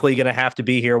likely going to have to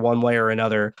be here one way or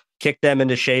another, kick them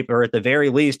into shape, or at the very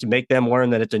least, make them learn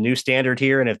that it's a new standard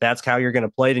here. And if that's how you're going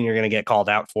to play, then you're going to get called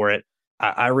out for it.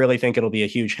 I really think it'll be a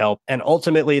huge help. And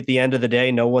ultimately, at the end of the day,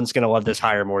 no one's going to love this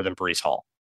hire more than Breece Hall.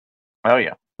 Oh,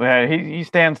 yeah. He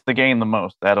stands to gain the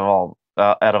most out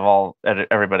of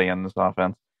everybody in this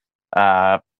offense.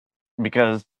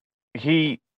 Because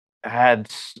he had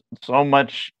so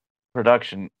much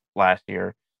production last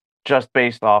year just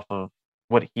based off of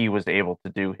what he was able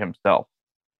to do himself.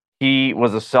 He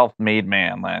was a self-made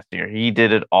man last year. He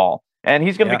did it all. And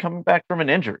he's going to be coming back from an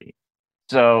injury.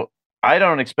 So I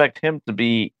don't expect him to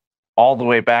be all the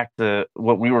way back to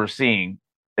what we were seeing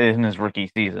in his rookie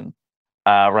season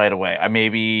right away.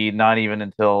 Maybe not even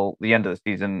until the end of the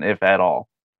season, if at all,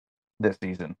 this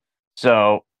season.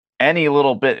 So any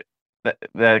little bit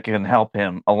that can help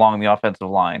him along the offensive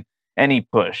line, any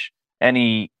push,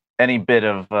 any bit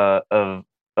of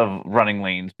running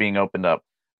lanes being opened up,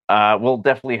 will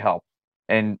definitely help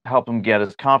and help him get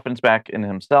his confidence back in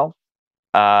himself.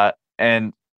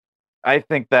 And I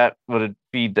think that would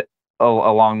feed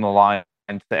along the line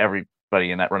to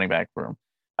everybody in that running back room,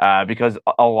 because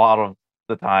a lot of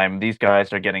the time these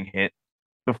guys are getting hit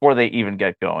before they even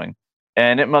get going,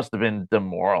 and it must have been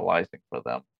demoralizing for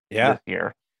them this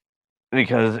year,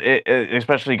 because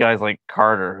especially guys like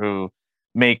Carter who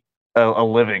make a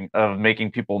living of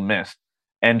making people miss,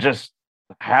 and just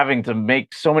having to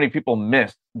make so many people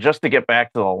miss just to get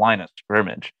back to the line of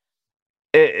scrimmage.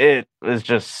 It was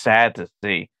just sad to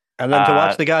see. And then to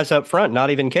watch the guys up front not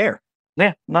even care.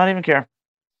 Yeah, not even care.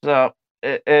 So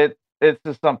it's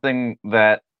just something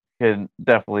that could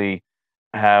definitely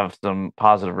have some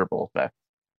positive ripple effect.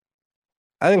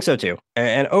 I think so too.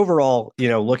 And overall,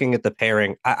 looking at the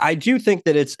pairing, I do think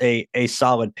that it's a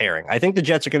solid pairing. I think the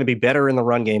Jets are going to be better in the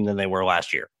run game than they were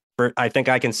last year. I think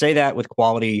I can say that with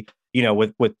quality,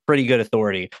 with pretty good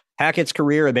authority. Hackett's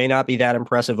career, it may not be that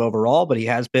impressive overall, but he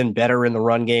has been better in the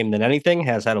run game than anything,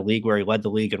 has had a league where he led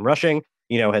the league in rushing,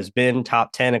 has been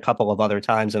top 10 a couple of other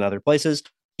times in other places.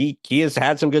 He has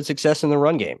had some good success in the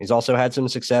run game. He's also had some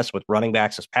success with running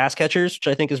backs as pass catchers, which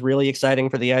I think is really exciting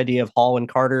for the idea of Hall and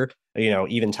Carter,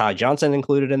 even Ty Johnson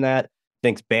included in that. I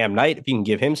think Bam Knight, if you can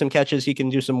give him some catches, he can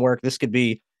do some work. This could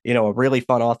be, a really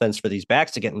fun offense for these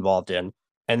backs to get involved in.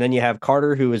 And then you have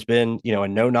Carter, who has been, a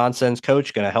no-nonsense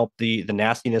coach, going to help the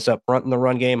nastiness up front in the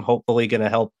run game, hopefully going to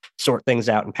help sort things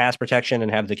out in pass protection and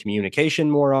have the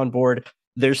communication more on board.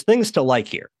 There's things to like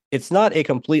here. It's not a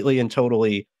completely and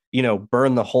totally,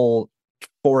 burn the whole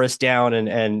forest down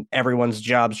and everyone's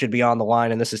jobs should be on the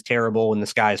line and this is terrible and the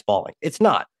sky is falling. It's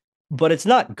not, but it's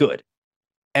not good.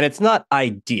 And it's not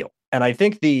ideal. And I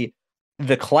think the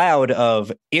cloud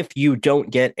of if you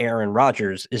don't get Aaron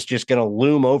Rodgers is just going to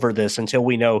loom over this until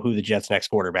we know who the Jets' next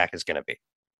quarterback is going to be.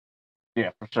 Yeah,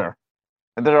 for sure.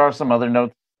 And there are some other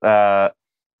notes. They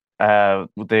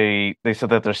said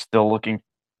that they're still looking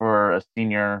for a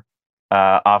senior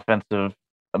offensive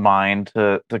mind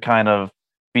to kind of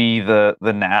be the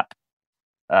nap.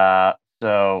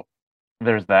 So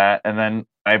there's that. And then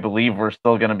I believe we're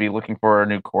still going to be looking for a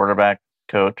new quarterback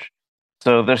coach.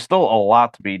 So there's still a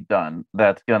lot to be done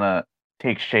that's going to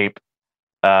take shape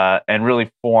and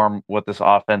really form what this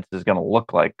offense is going to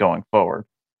look like going forward.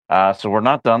 So we're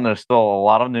not done. There's still a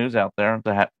lot of news out there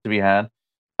to be had,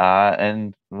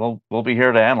 and we'll be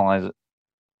here to analyze it.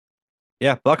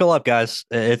 Yeah, buckle up, guys.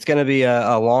 It's going to be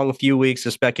a long few weeks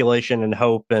of speculation and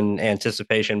hope and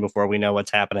anticipation before we know what's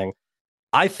happening.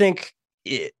 I think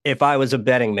if I was a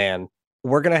betting man,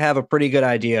 we're going to have a pretty good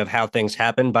idea of how things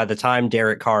happen by the time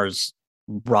Derek Carr's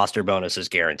roster bonus is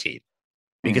guaranteed.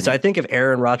 Because I think if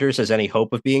Aaron Rodgers has any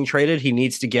hope of being traded, he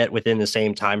needs to get within the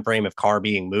same time frame of Carr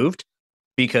being moved.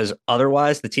 Because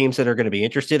otherwise, the teams that are going to be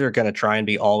interested are going to try and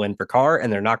be all in for Carr,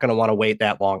 and they're not going to want to wait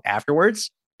that long afterwards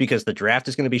because the draft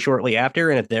is going to be shortly after.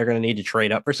 And if they're going to need to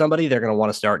trade up for somebody, they're going to want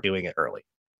to start doing it early.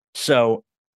 So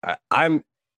I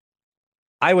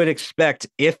would expect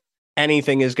if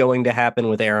anything is going to happen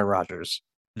with Aaron Rodgers,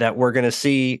 that we're going to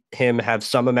see him have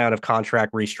some amount of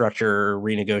contract restructure or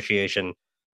renegotiation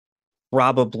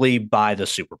probably by the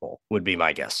Super Bowl would be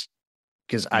my guess.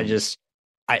 Because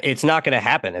it's not going to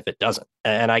happen if it doesn't.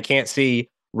 And I can't see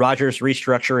Rodgers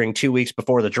restructuring 2 weeks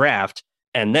before the draft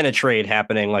and then a trade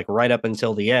happening like right up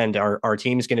until the end. Our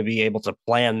team's going to be able to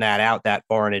plan that out that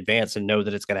far in advance and know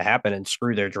that it's going to happen and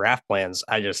screw their draft plans.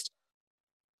 This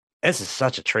is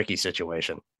such a tricky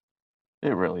situation.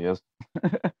 It really is.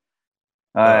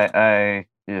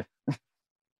 Yeah.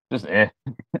 Just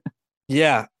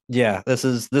Yeah. This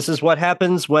is what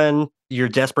happens when you're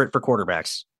desperate for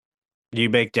quarterbacks. You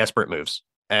make desperate moves,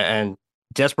 and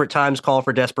desperate times call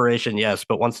for desperation. Yes.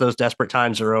 But once those desperate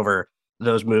times are over,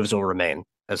 those moves will remain.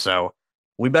 And so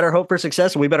we better hope for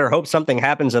success. And we better hope something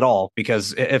happens at all,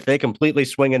 because if they completely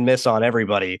swing and miss on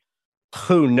everybody,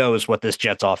 who knows what this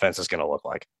Jets offense is going to look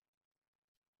like.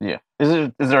 Yeah.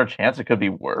 Is there a chance it could be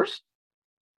worse?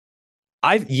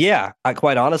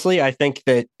 Quite honestly, I think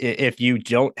that if you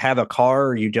don't have a Carr,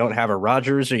 or you don't have a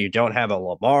Rodgers, or you don't have a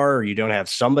Lamar, or you don't have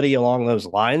somebody along those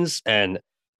lines, and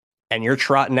you're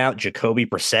trotting out Jacoby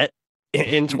Brissett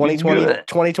in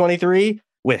 2023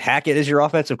 with Hackett as your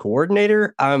offensive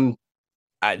coordinator,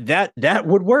 that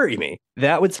would worry me.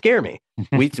 That would scare me.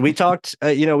 We talked,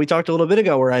 we talked a little bit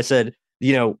ago where I said,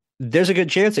 there's a good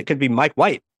chance it could be Mike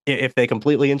White if they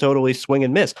completely and totally swing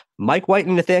and miss. Mike White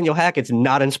and Nathaniel Hackett's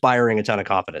not inspiring a ton of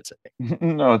confidence in me.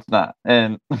 No, it's not.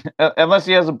 And unless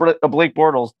he has a Blake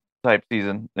Bortles type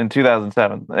season in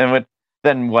 2007, and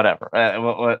then whatever.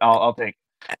 I'll take.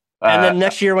 And then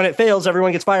next year when it fails,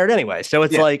 everyone gets fired anyway. So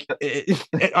it's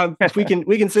we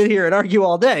can sit here and argue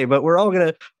all day, but we're all going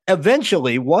to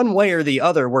eventually, one way or the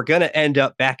other, we're going to end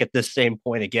up back at this same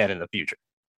point again in the future.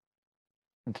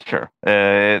 Sure.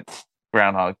 It's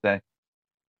Groundhog Day.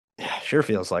 Yeah, sure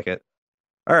feels like it.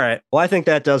 All right. Well, I think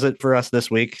that does it for us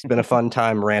this week. It's been a fun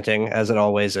time ranting, as it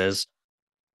always is.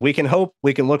 We can hope,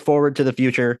 we can look forward to the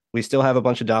future. We still have a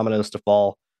bunch of dominoes to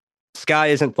fall. Sky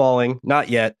isn't falling, not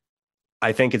yet.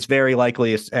 I think it's very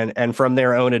likely, and from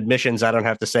their own admissions, I don't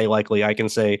have to say likely, I can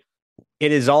say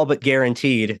it is all but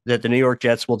guaranteed that the New York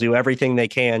Jets will do everything they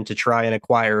can to try and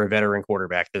acquire a veteran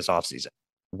quarterback this offseason.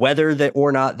 Whether that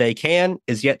or not they can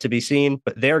is yet to be seen,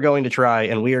 but they're going to try,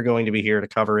 and we are going to be here to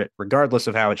cover it regardless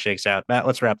of how it shakes out. Matt,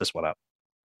 let's wrap this one up.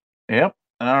 Yep.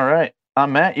 All right.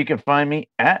 I'm Matt. You can find me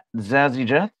at Zazzy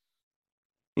Jets.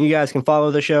 You guys can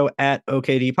follow the show at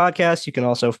OKD Podcast. You can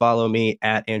also follow me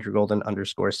at Andrew Golden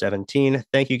 _17.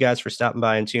 Thank you guys for stopping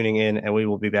by and tuning in, and we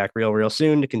will be back real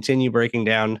soon to continue breaking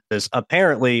down this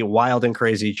apparently wild and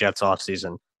crazy Jets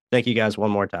offseason. Thank you guys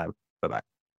one more time.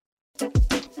 Bye-bye.